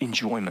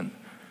enjoyment,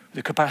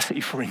 the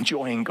capacity for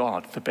enjoying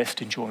God. The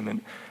best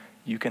enjoyment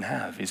you can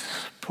have is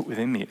put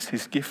within me. It's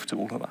his gift to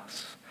all of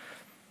us.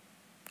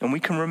 And we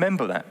can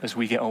remember that as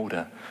we get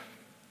older,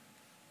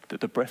 that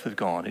the breath of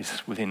God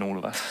is within all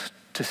of us,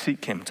 to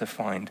seek him, to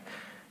find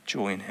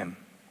joy in him.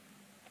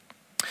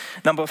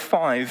 Number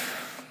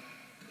 5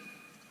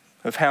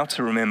 of how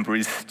to remember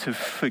is to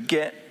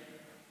forget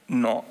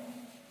not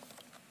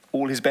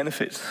all his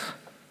benefits.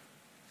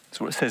 That's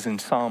what it says in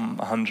Psalm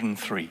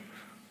 103.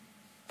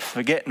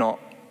 Forget not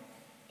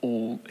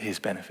all his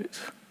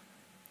benefits.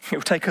 It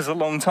will take us a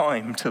long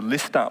time to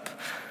list up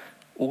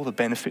all the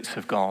benefits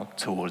of God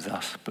towards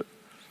us, but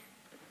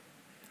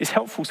it's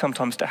helpful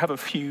sometimes to have a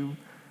few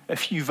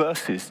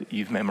verses that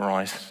you've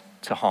memorized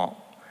to heart,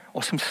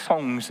 or some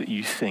songs that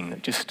you sing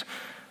that just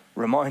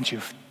remind you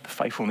of the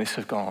faithfulness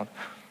of God,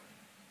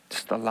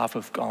 just the love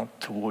of God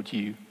toward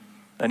you.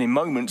 And in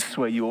moments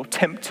where you're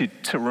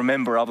tempted to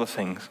remember other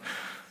things,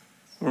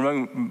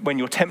 when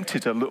you're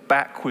tempted to look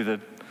back with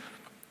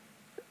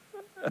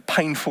a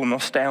painful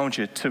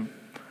nostalgia, to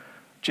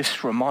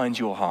just remind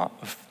your heart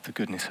of the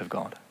goodness of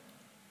God.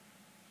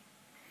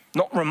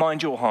 Not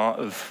remind your heart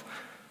of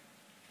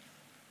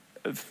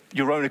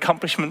your own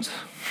accomplishments.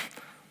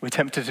 We're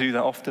tempted to do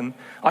that often.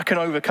 I can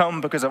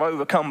overcome because I've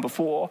overcome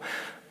before.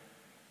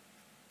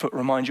 But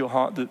remind your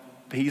heart that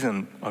he's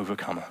an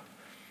overcomer.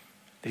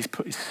 He's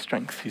put his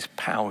strength, his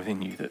power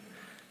within you, that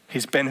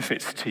his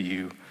benefits to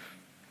you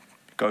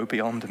go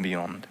beyond and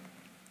beyond.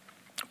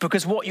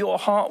 Because what your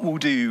heart will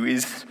do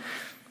is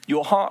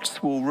your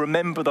hearts will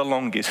remember the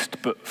longest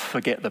but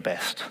forget the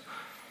best.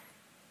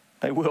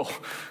 They will.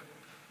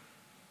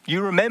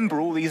 You remember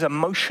all these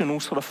emotional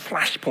sort of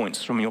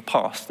flashpoints from your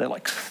past. They're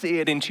like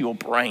seared into your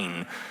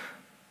brain,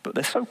 but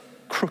they're so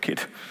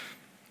crooked.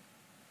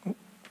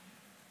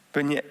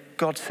 But yet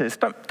God says,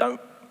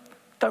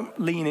 don't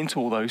lean into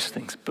all those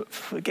things, but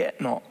forget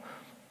not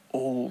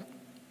all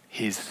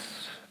his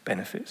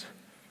benefits.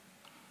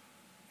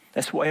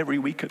 That's why every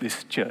week at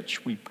this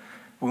church, we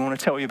want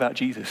to tell you about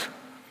Jesus.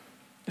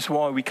 It's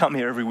why we come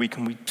here every week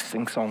and we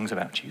sing songs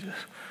about Jesus.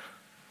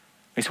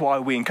 It's why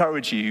we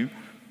encourage you,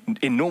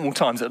 in normal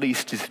times at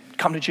least, is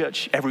come to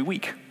church every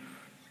week.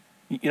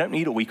 You don't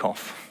need a week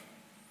off.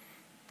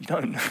 You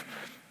don't,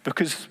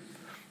 because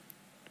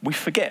we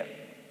forget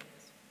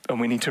and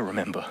we need to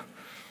remember.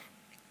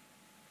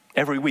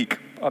 Every week,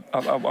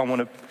 I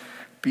want to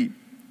be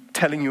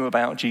telling you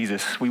about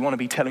Jesus. We want to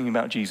be telling you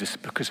about Jesus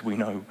because we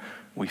know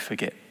we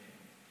forget.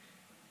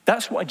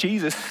 That's why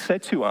Jesus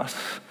said to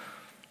us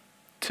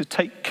to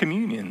take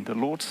communion, the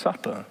Lord's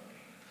Supper,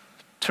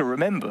 to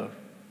remember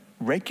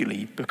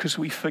regularly because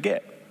we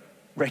forget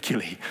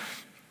regularly.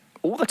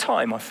 All the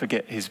time I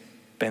forget his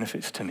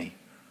benefits to me.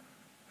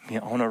 I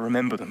want to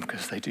remember them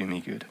because they do me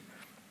good.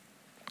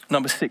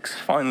 Number 6,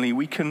 finally,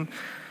 we can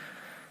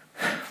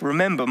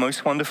remember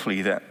most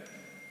wonderfully that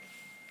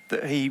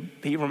he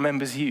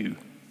remembers you.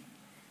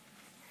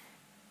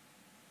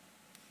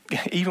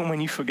 Even when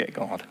you forget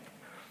God.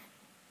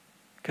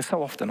 Because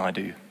so often I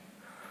do.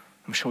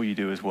 I'm sure you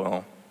do as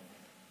well.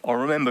 I'll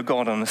remember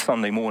God on a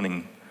Sunday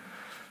morning,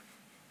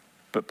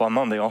 but by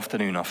Monday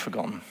afternoon I've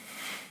forgotten.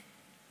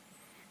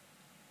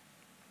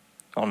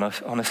 On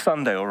a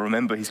Sunday I'll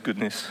remember his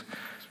goodness,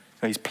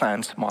 his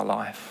plans for my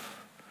life.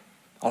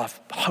 I'll have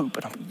hope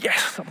and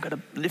I'm going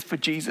to live for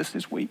Jesus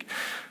this week.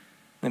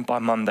 Then by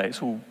Monday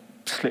it's all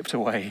slipped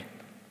away.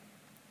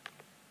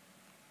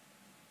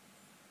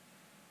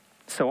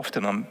 So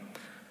often I'm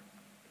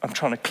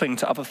trying to cling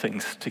to other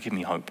things to give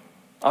me hope,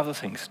 other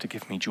things to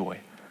give me joy,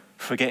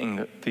 forgetting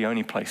that the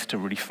only place to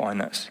really find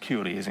that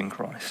securely is in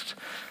Christ.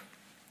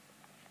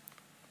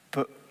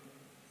 But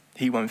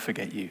he won't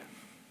forget you.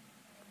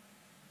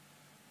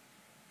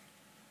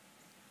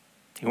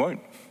 He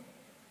won't.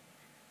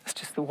 That's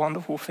just the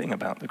wonderful thing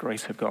about the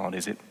grace of God,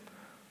 is it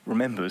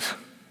remembers.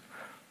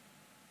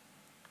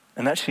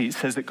 And actually it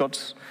says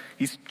that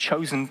he's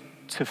chosen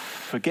to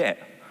forget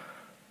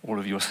all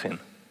of your sin.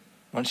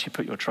 Once you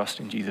put your trust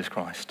in Jesus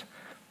Christ,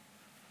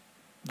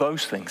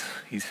 those things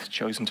he's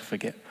chosen to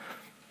forget.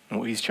 And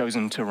what he's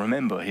chosen to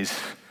remember is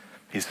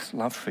his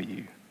love for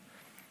you.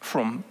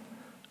 From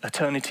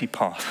eternity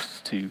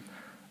past to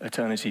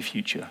eternity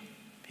future,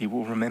 he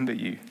will remember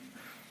you.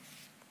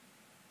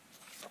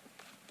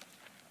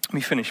 Let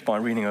me finish by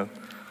reading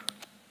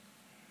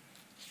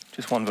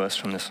just one verse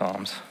from the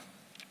Psalms.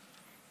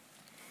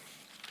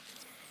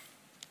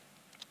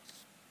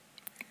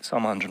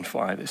 Psalm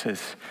 105, it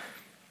says,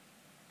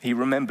 he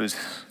remembers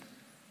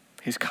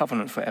his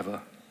covenant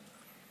forever,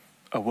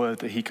 a word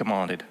that he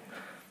commanded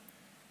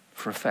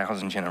for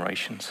 1,000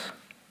 generations.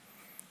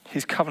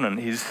 His covenant,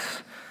 his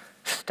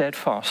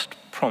steadfast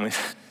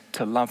promise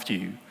to love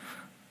you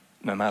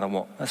no matter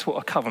what. That's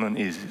what a covenant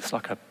is. It's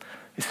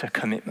a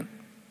commitment.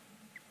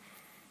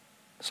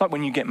 It's like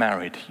when you get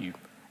married, you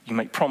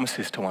make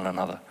promises to one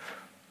another.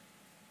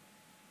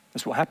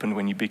 That's what happened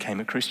when you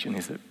became a Christian,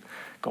 is that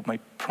God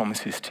made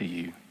promises to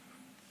you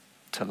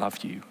to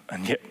love you,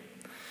 and yet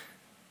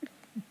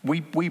we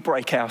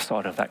break our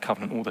side of that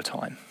covenant all the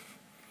time.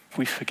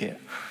 We forget.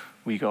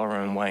 We go our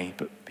own way,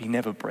 but he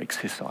never breaks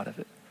his side of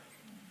it.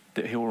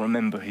 That he'll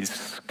remember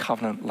his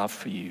covenant love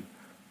for you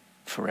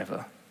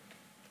forever.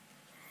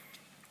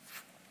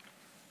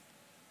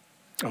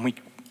 And we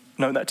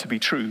know that to be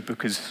true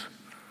because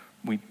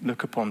we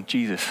look upon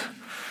Jesus,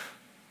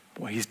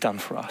 what he's done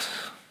for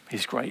us,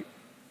 his great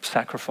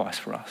sacrifice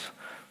for us.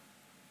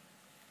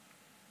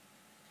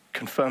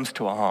 Confirms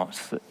to our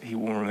hearts that he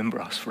will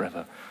remember us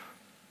forever.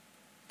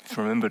 He's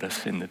remembered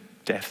us in the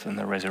death and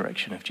the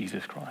resurrection of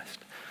Jesus Christ.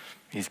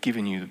 He's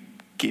given you the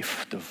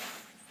gift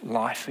of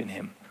life in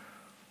him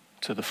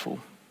to the full.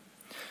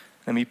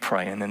 Let me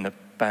pray, and then the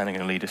band are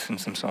going to lead us in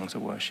some songs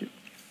of worship.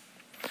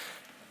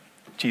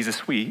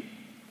 Jesus, we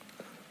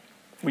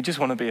just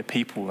want to be a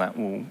people that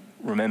will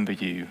remember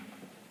you.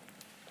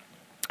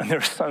 And there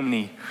are so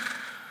many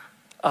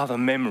other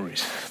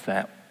memories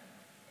that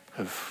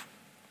have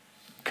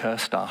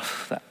cursed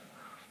us, that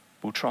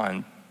will try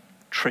and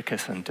trick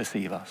us and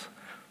deceive us.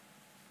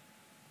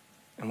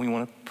 And we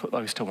want to put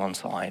those to one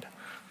side,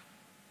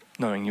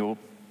 knowing your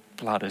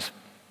blood has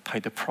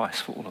paid the price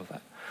for all of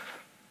that.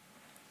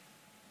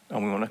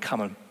 And we want to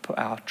come and put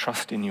our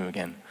trust in you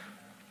again.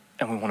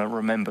 And we want to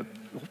remember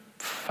your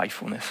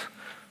faithfulness,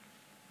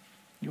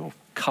 your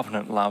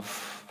covenant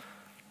love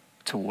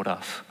toward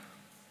us,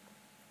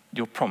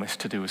 your promise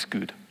to do us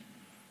good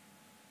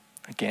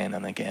again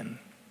and again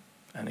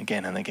and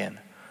again and again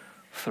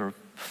for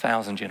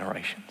 1,000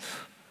 generations,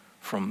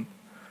 from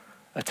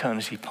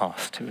eternity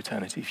past to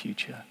eternity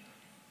future.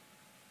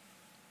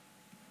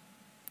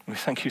 We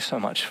thank you so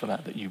much for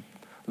that you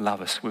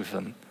love us with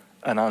an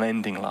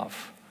unending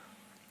love,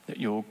 that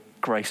your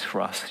grace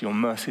for us, your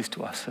mercies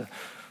to us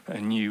are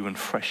new and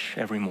fresh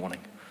every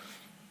morning.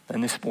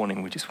 And this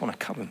morning we just want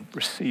to come and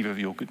receive of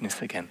your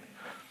goodness again.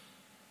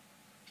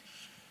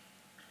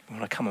 We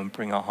want to come and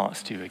bring our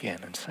hearts to you again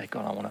and say,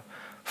 God, I want to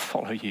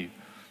follow you.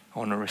 I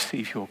want to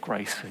receive your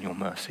grace and your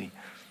mercy.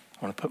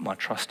 I want to put my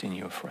trust in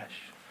you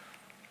afresh.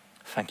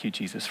 Thank you,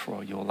 Jesus,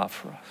 for your love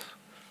for us.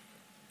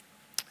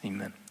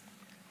 Amen.